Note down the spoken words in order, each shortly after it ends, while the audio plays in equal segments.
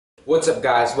What's up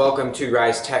guys, welcome to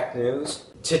Rise Tech News.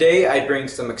 Today I bring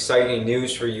some exciting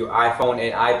news for you iPhone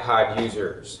and iPod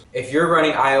users. If you're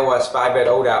running iOS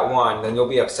 5.0.1, then you'll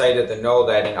be excited to know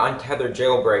that an Untethered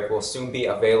jailbreak will soon be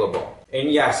available. And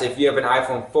yes, if you have an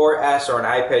iPhone 4S or an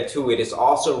iPad 2, it is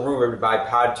also rumored by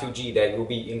Pod2G that will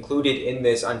be included in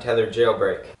this Untethered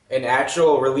jailbreak. An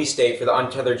actual release date for the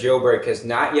Untethered jailbreak has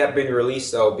not yet been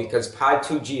released though, because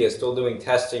Pod2G is still doing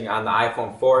testing on the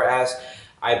iPhone 4S,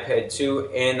 iPad 2,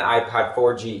 and iPod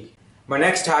 4G. My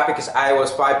next topic is iOS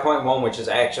 5.1, which has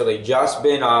actually just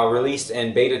been released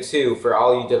in Beta 2 for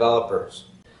all you developers.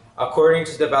 According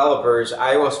to developers,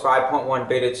 iOS 5.1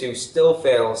 Beta 2 still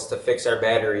fails to fix our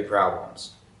battery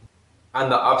problems. On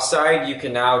the upside, you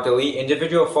can now delete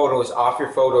individual photos off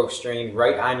your photo stream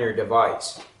right on your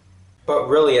device. But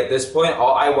really, at this point,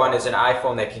 all I want is an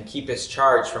iPhone that can keep its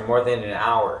charge for more than an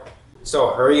hour.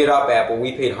 So hurry it up, Apple.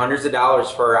 We paid hundreds of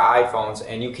dollars for our iPhones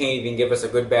and you can't even give us a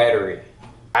good battery.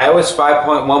 iOS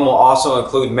 5.1 will also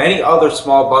include many other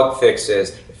small bug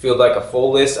fixes. If you'd like a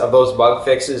full list of those bug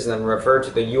fixes, then refer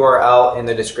to the URL in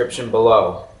the description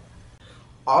below.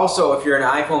 Also, if you're an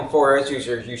iPhone 4S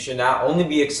user, you should not only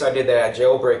be excited that a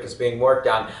jailbreak is being worked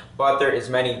on, but there is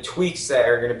many tweaks that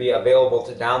are going to be available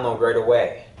to download right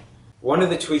away. One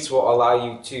of the tweaks will allow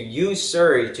you to use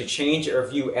Siri to change or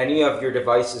view any of your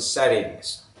device's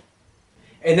settings.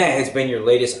 And that has been your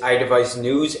latest iDevice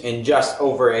news in just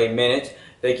over a minute.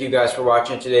 Thank you guys for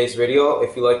watching today's video.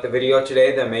 If you liked the video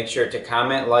today, then make sure to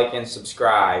comment, like, and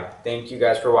subscribe. Thank you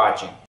guys for watching.